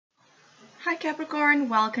Hi Capricorn,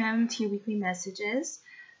 welcome to your weekly messages.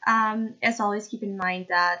 As always, keep in mind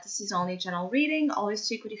that this is only a general reading. Always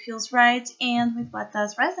take what feels right and with what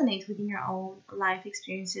does resonate within your own life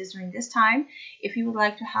experiences during this time. If you would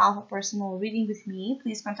like to have a personal reading with me,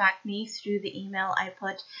 please contact me through the email I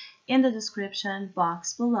put in the description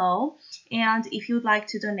box below. And if you would like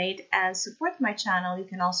to donate and support my channel, you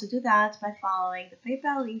can also do that by following the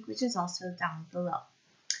PayPal link, which is also down below.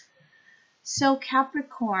 So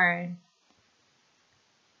Capricorn,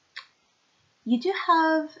 you do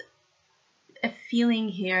have a feeling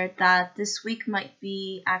here that this week might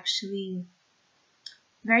be actually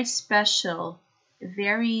very special,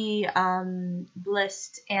 very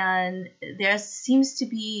blessed, and there seems to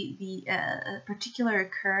be a particular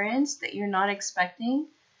occurrence that you're not expecting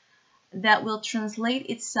that will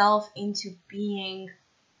translate itself into being,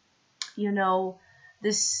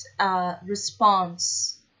 this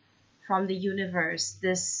response from the universe,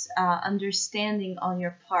 this understanding on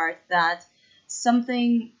your part that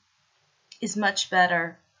something is much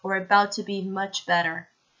better or about to be much better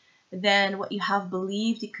than what you have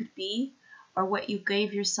believed it could be or what you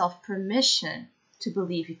gave yourself permission to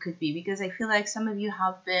believe it could be. Because I feel like some of you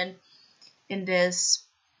have been in this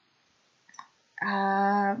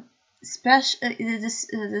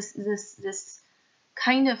this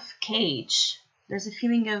kind of cage. There's a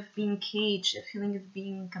feeling of being caged, a feeling of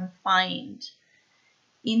being confined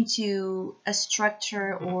into a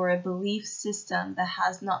structure or a belief system that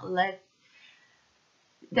has not led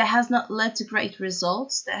to great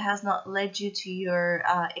results, that has not led you to your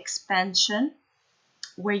expansion,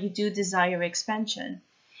 where you do desire expansion.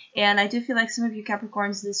 And I do feel like some of you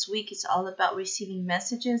Capricorns this week, it's all about receiving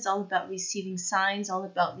messages, all about receiving signs, all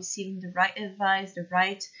about receiving the right advice, the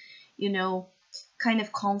right, kind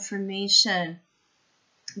of confirmation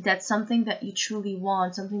that something that you truly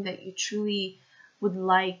want, something that you truly would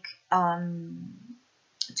like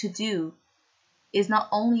to do is not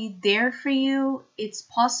only there for you, it's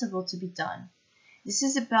possible to be done. This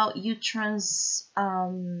is about you there's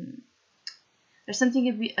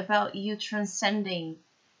something about you transcending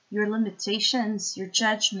your limitations, your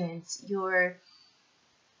judgments, your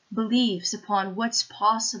beliefs upon what's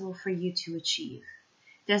possible for you to achieve.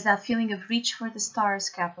 There's that feeling of reach for the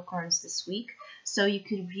stars, Capricorns, this week. So you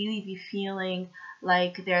could really be feeling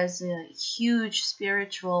like there's a huge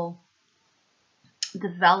spiritual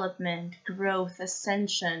development, growth,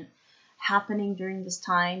 ascension happening during this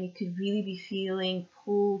time. You could really be feeling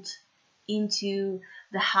pulled into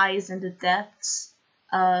the highs and the depths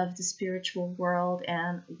of the spiritual world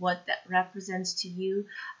and what that represents to you.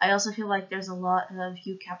 I also feel like there's a lot of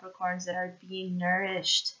you Capricorns that are being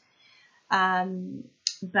nourished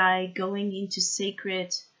by going into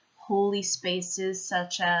sacred, holy spaces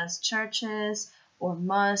such as churches or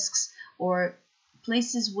mosques or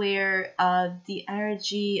places where the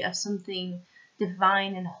energy of something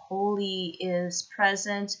divine and holy is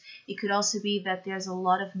present. It could also be that there's a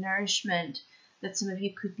lot of nourishment that some of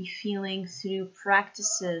you could be feeling through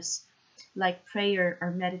practices like prayer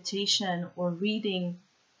or meditation or reading,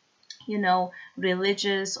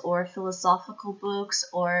 religious or philosophical books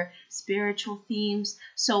or spiritual themes.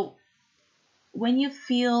 So when you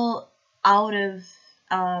feel out of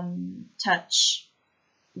touch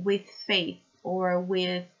with faith or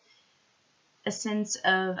with a sense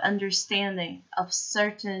of understanding of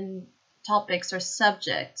certain topics or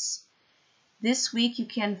subjects, this week you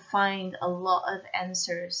can find a lot of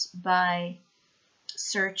answers by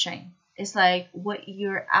searching. It's like what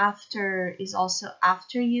you're after is also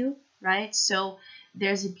after you, right? So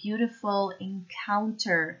there's a beautiful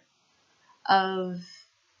encounter of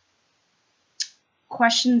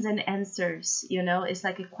questions and answers, it's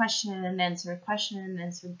like a question and an answer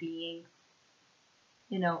being,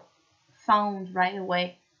 found right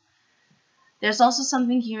away. There's also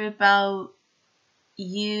something here about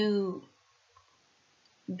you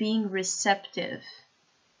being receptive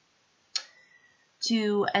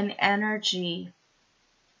to an energy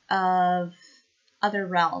of other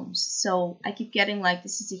realms. So I keep getting like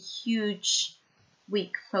this is a huge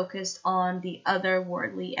week focused on the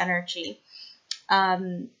otherworldly energy.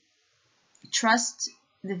 Trust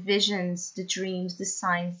the visions, the dreams, the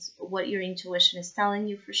signs, what your intuition is telling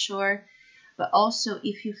you for sure. But also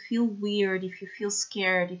if you feel weird, if you feel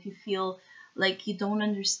scared, if you feel like you don't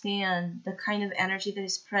understand the kind of energy that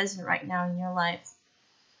is present right now in your life,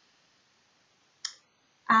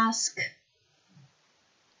 ask,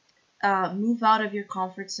 move out of your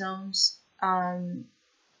comfort zones.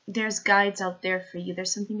 There's guides out there for you.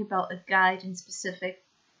 There's something about a guide in specific.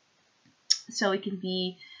 So it can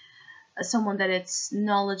be someone that it's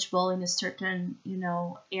knowledgeable in a certain,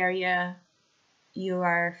 area you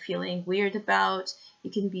are feeling weird about.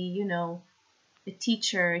 It can be, you know, a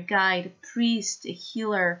teacher, a guide, a priest, a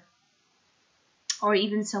healer, or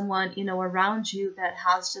even someone, you know, around you that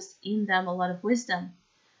has just in them a lot of wisdom.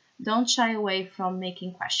 Don't shy away from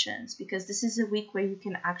making questions, because this is a week where you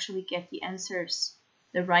can actually get the answers,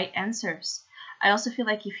 the right answers. I also feel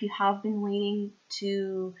like if you have been waiting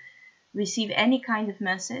to receive any kind of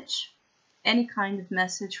message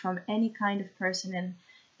from any kind of person, and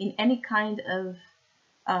in any kind of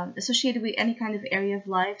associated with any kind of area of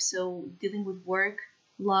life, so dealing with work,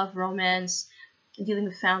 love, romance, dealing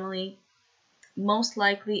with family, most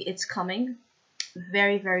likely it's coming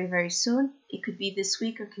very, very, very soon. It could be this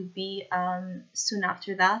week or could be soon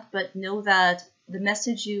after that, but know that the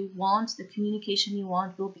message you want, the communication you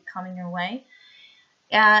want, will be coming your way.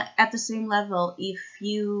 At the same level, if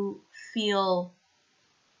you feel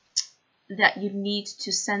that you need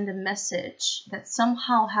to send a message that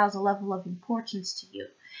somehow has a level of importance to you,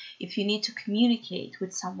 if you need to communicate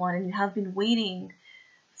with someone and you have been waiting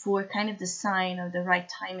for kind of the sign or the right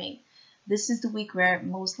timing, this is the week where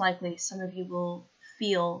most likely some of you will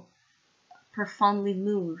feel profoundly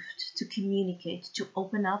moved to communicate, to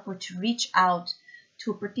open up, or to reach out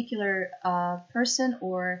to a particular person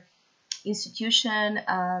or institution,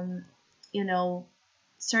 you know,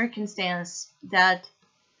 circumstance that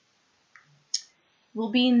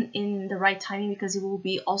will be in the right timing, because it will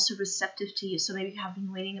be also receptive to you. So maybe you have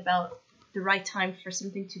been waiting about the right time for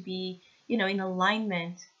something to be, you know, in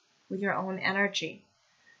alignment with your own energy.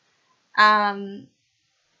 I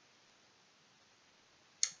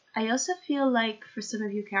also feel like for some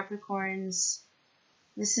of you Capricorns,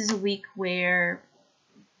 this is a week where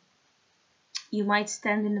you might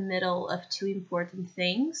stand in the middle of two important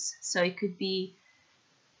things. So it could be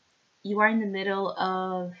you are in the middle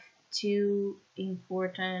of two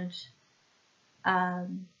important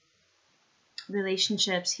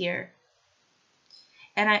relationships here.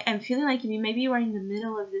 And I'm feeling like maybe you are in the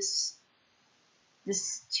middle of this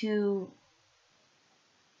two,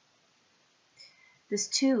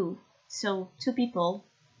 so two people,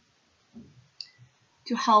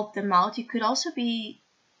 to help them out. You could also be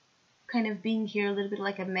kind of being here a little bit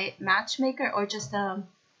like a matchmaker, or just a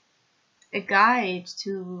guide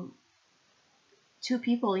to two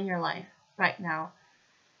people in your life right now.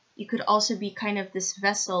 You could also be kind of this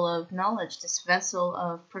vessel of knowledge, this vessel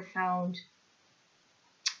of profound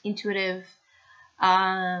intuitive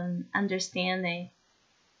understanding.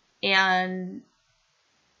 And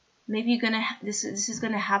maybe this is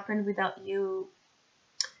gonna happen without you,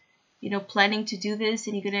 you know, planning to do this,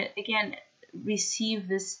 and you're gonna again receive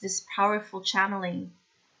this powerful channeling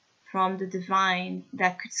from the divine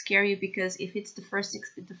that could scare you, because if it's the first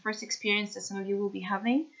experience that some of you will be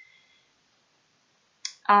having,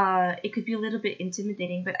 it could be a little bit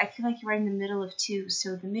intimidating. But I feel like you are in the middle of two.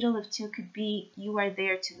 So the middle of two could be you are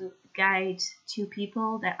there to guide two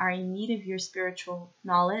people that are in need of your spiritual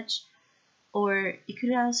knowledge, or it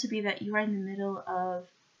could also be that you are in the middle of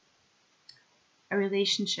a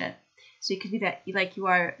relationship. So it could be that you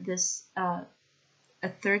are this a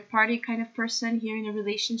third party kind of person here in a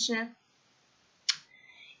relationship.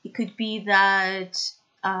 It could be that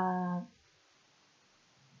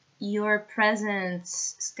your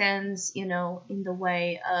presence stands, you know, in the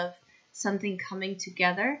way of something coming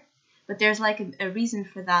together. But there's like a reason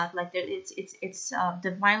for that. Like it's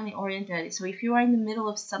divinely oriented. So if you are in the middle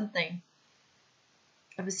of something,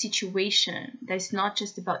 of a situation that's not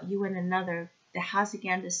just about you and another, that has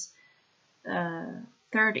again this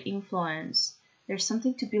third influence, there's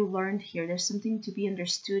something to be learned here. There's something to be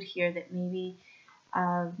understood here, that maybe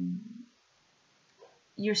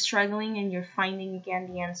you're struggling and you're finding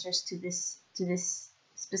again the answers to this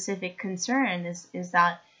specific concern. Is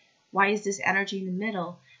that, why is this energy in the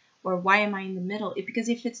middle, or why am I in the middle? Because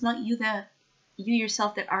if it's not you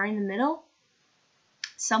yourself that are in the middle,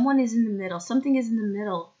 someone is in the middle. Something is in the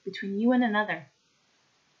middle between you and another.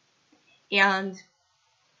 And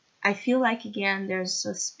I feel like, again, there's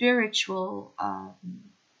a spiritual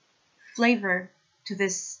flavor to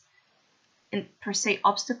this, per se,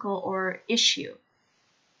 obstacle or issue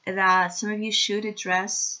that some of you should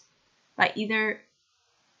address by either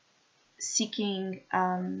seeking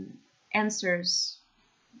answers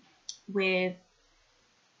with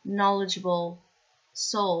knowledgeable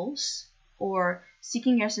souls, or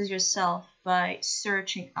seeking answers yourself by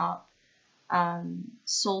searching up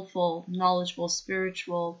soulful, knowledgeable,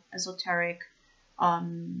 spiritual, esoteric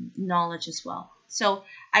knowledge as well. So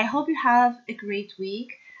I hope you have a great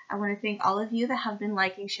week. I want to thank all of you that have been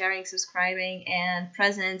liking, sharing, subscribing, and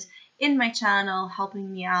present in my channel,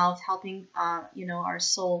 helping me out, helping you know, our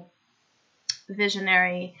soul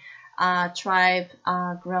visionary tribe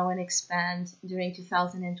grow and expand during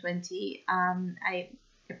 2020. I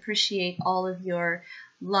appreciate all of your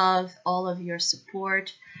love, all of your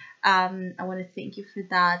support. I want to thank you for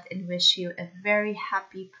that and wish you a very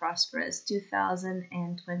happy, prosperous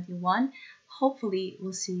 2021. Hopefully,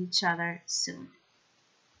 we'll see each other soon.